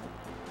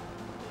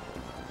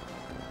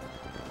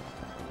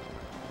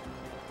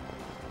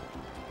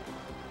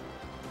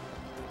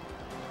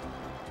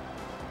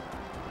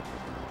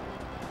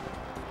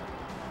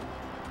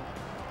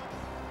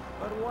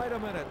 wait a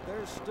minute.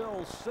 There's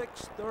still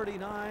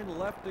 6:39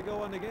 left to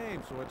go in the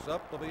game, so it's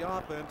up to the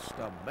offense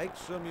to make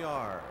some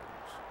yards.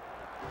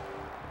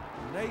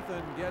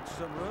 Nathan gets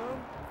some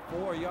room,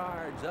 4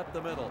 yards up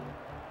the middle.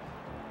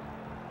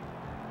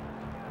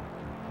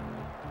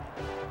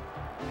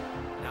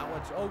 Now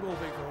it's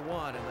Ogilvy for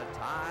 1, and the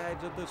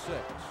Tides at the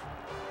 6.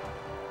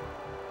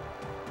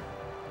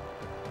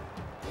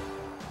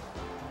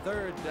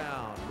 Third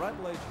down.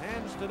 Rutledge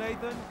hands to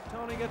Nathan.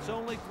 Tony gets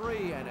only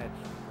 3, and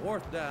it's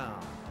 4th down.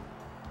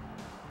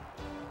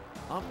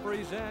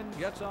 Humphreys in,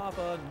 gets off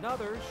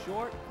another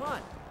short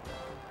punt.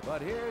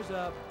 But here's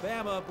a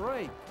Bama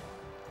break.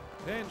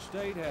 Penn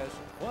State has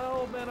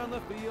 12 men on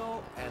the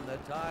field, and the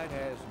Tide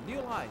has new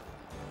life.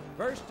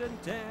 1st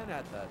and 10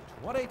 at the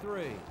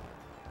 23.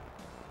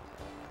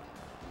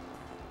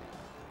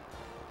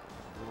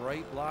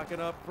 Great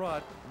blocking up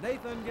front.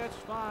 Nathan gets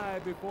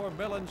 5 before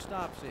Millen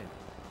stops him.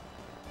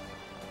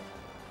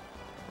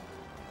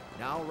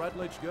 Now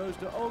Rutledge goes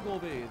to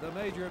Ogilvy. The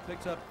Major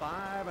picks up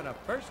 5 and a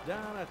 1st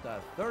down at the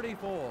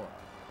 34.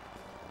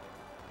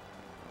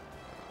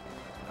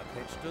 A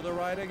pitch to the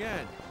right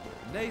again.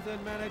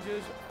 Nathan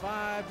manages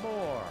 5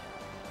 more.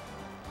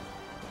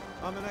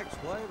 On the next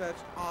play,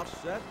 that's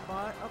offset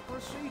by a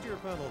procedure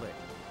penalty.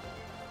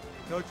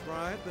 Coach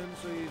Bryant then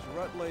sees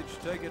Rutledge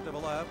take it to the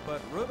left,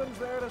 but Rubin's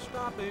there to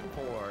stop him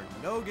for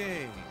no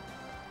gain.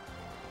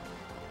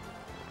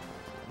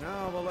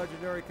 Now the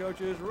legendary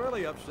coach is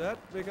really upset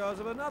because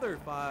of another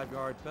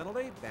 5-yard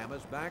penalty.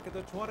 Bama's back at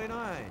the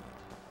 29.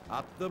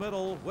 Up the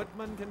middle,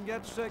 Whitman can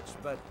get 6,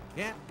 but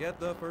can't get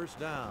the 1st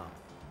down.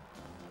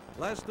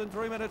 Less than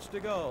 3 minutes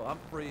to go.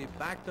 Humphrey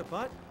back to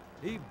punt.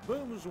 He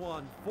booms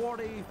one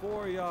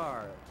 44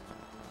 yards.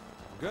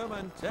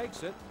 Goodman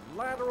takes it,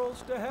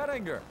 laterals to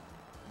Hettinger,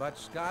 but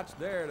Scott's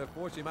there to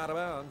force him out of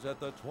bounds at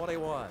the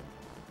 21.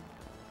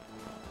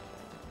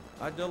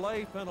 A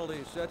delay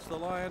penalty sets the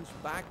Lions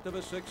back to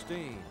the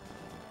 16.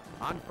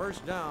 On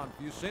 1st down,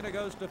 Fusina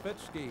goes to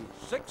Fitzke.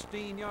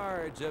 16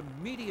 yards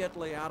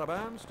immediately out of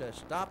bounds to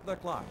stop the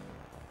clock.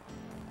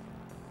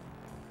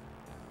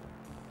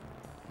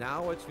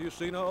 Now it's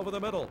Fusina over the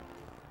middle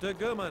to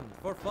Goodman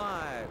for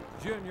 5.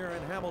 Junior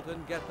and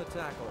Hamilton get the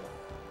tackle.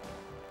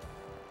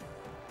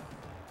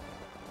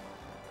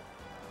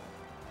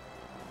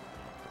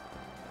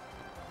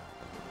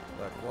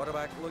 The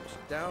quarterback looks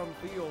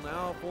downfield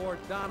now for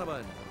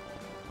Donovan.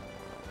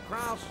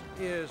 Kraus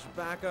is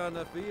back on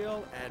the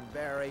field, and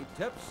Barry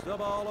tips the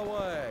ball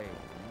away.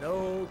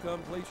 No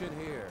completion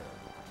here.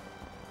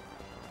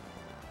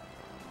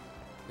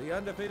 The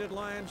undefeated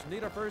Lions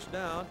need a 1st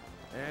down,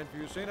 and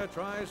Fusina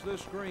tries the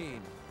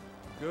screen.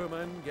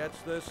 Goodman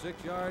gets the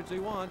 6 yards he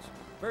wants.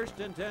 1st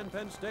and 10,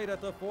 Penn State at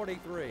the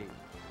 43.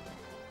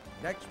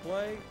 Next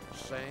play,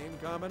 same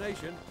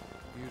combination.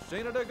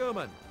 Fusina to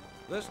Goodman.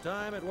 This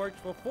time it works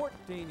for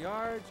 14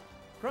 yards.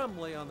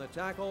 Crumley on the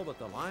tackle, but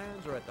the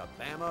Lions are at the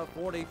Bama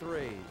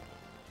 43.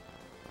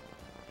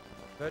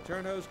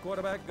 Paterno's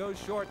quarterback goes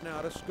short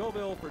now to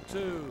Scoville for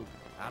 2.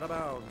 Out of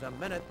bounds,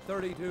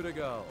 1:32 to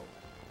go.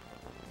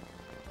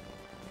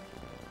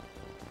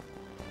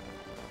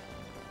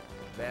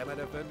 Bama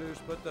defenders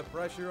put the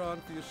pressure on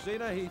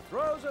Fusina. He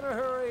throws in a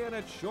hurry, and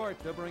it's short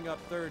to bring up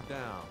 3rd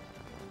down.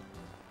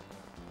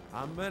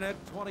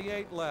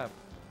 1:28 left.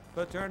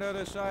 Paterno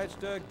decides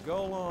to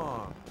go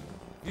long.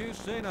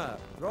 Fusina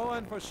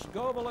throwing for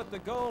Scoville at the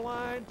goal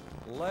line.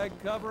 Leg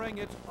covering,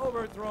 it's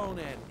overthrown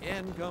and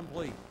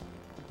incomplete.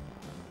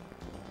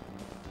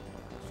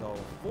 So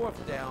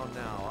 4th down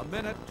now,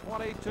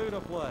 1:22 to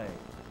play.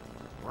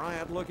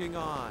 Bryant looking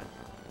on.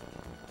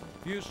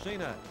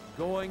 Fusina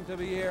going to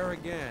the air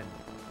again.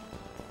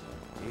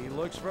 He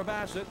looks for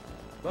Bassett,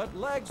 but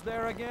legs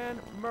there again.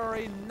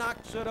 Murray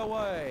knocks it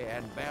away,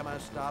 and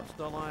Bama stops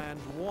the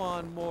Lions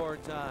one more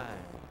time.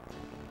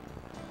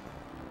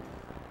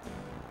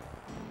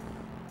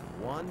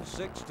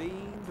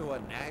 1:16 to a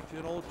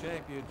national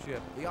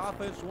championship. The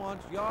offense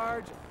wants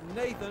yards.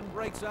 Nathan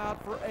breaks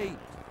out for 8.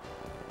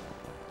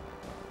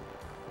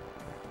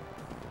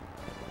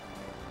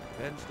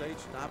 Penn State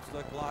stops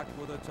the clock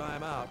with a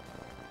timeout.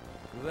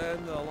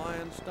 Then the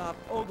Lions stop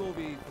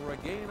Ogilvy for a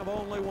gain of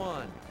only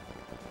 1.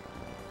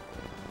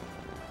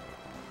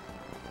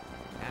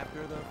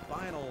 After the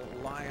final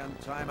Lion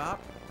timeout,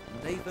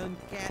 Nathan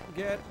can't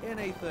get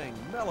anything.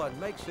 Millen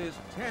makes his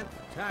 10th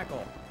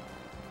tackle.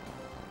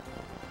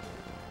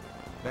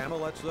 Bama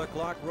lets the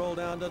clock roll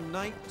down to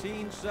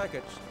 19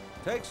 seconds.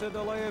 Takes a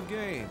delay of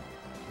game.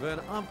 Then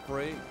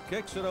Humphrey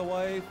kicks it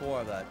away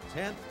for the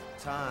 10th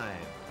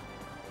time.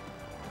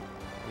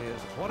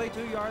 His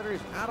 22-yarder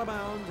is out of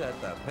bounds at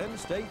the Penn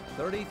State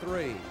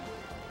 33.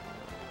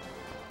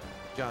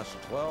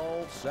 Just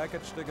 12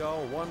 seconds to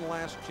go. One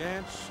last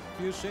chance.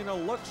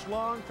 Fusina looks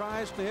long,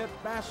 tries to hit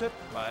Bassett,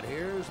 but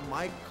here's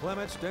Mike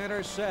Clements to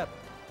intercept.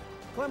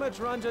 Clements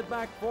runs it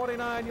back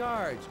 49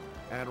 yards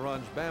and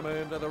runs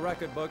Bama into the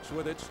record books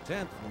with its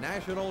 10th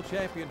national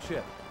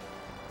championship.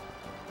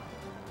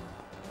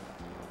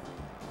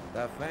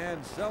 The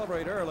fans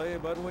celebrate early,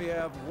 but we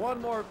have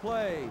one more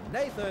play.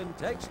 Nathan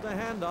takes the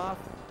handoff.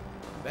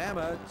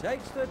 Bama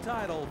takes the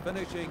title,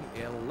 finishing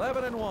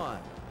 11-1.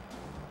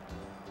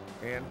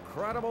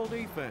 Incredible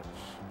defense,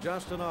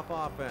 just enough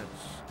offense.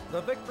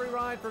 The victory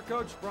ride for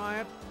Coach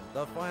Bryant.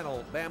 The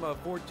final, Bama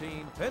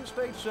 14, Penn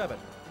State 7.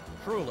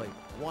 Truly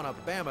one of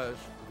Bama's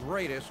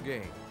greatest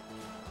games.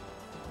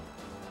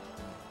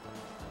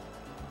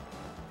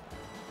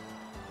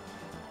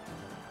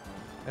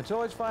 And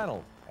so it's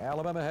final.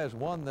 Alabama has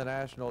won the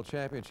national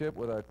championship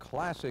with a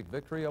classic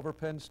victory over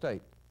Penn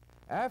State.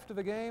 After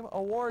the game,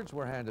 awards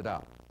were handed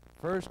out.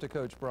 First to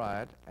Coach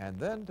Bryant, and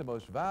then to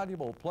Most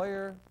Valuable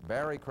Player,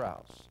 Barry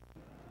Krause.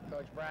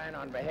 Coach Bryant,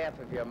 on behalf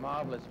of your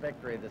marvelous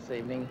victory this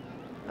evening,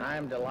 I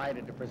am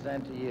delighted to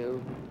present to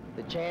you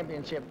the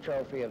championship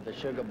trophy of the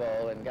Sugar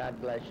Bowl, and God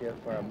bless you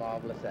for a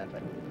marvelous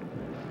effort.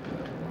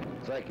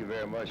 Thank you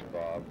very much,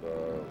 Bob.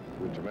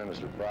 We're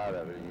tremendously proud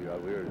of it. You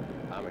know,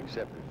 I'm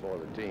accepted for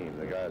the team,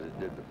 the guys that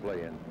did the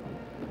playing.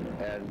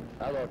 And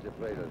I thought they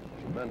played a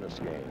tremendous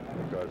game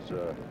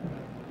because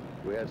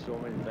we had so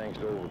many things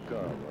to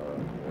overcome.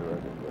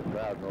 The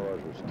crowd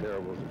noise was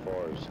terrible as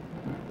far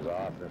as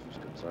our offense was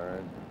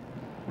concerned.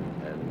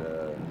 And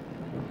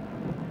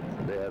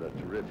they had a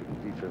terrific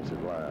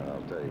defensive line,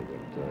 I'll tell you.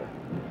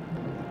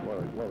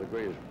 But one of the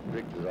greatest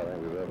victories I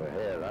think we've ever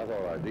had. I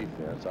thought our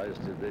defense,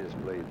 they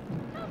just played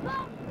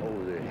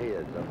over their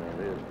heads. I mean,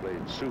 they just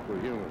played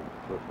superhuman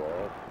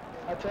football.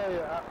 I tell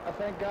you, I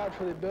thank God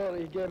for the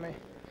ability he gave me.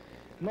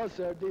 Most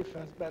of our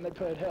defense, man, they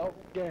played hell of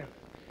a game.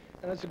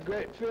 And it's a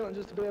great feeling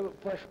just to be able to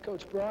play for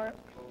Coach Bryant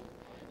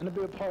and to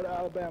be a part of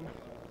Alabama.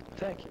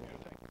 Thank you.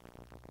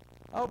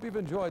 I hope you've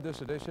enjoyed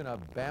this edition of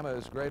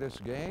Bama's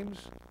Greatest Games.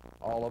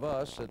 All of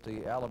us at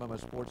the Alabama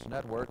Sports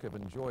Network have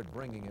enjoyed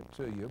bringing it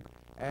to you,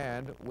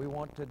 and we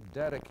want to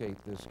dedicate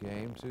this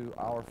game to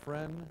our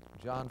friend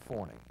John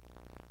Forney.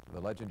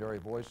 The legendary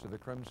voice of the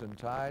Crimson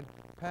Tide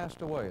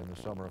passed away in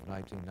the summer of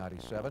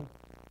 1997.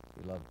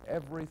 He loved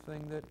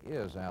everything that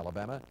is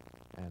Alabama,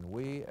 and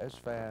we as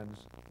fans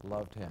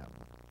loved him.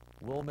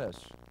 We'll miss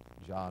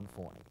John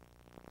Forney.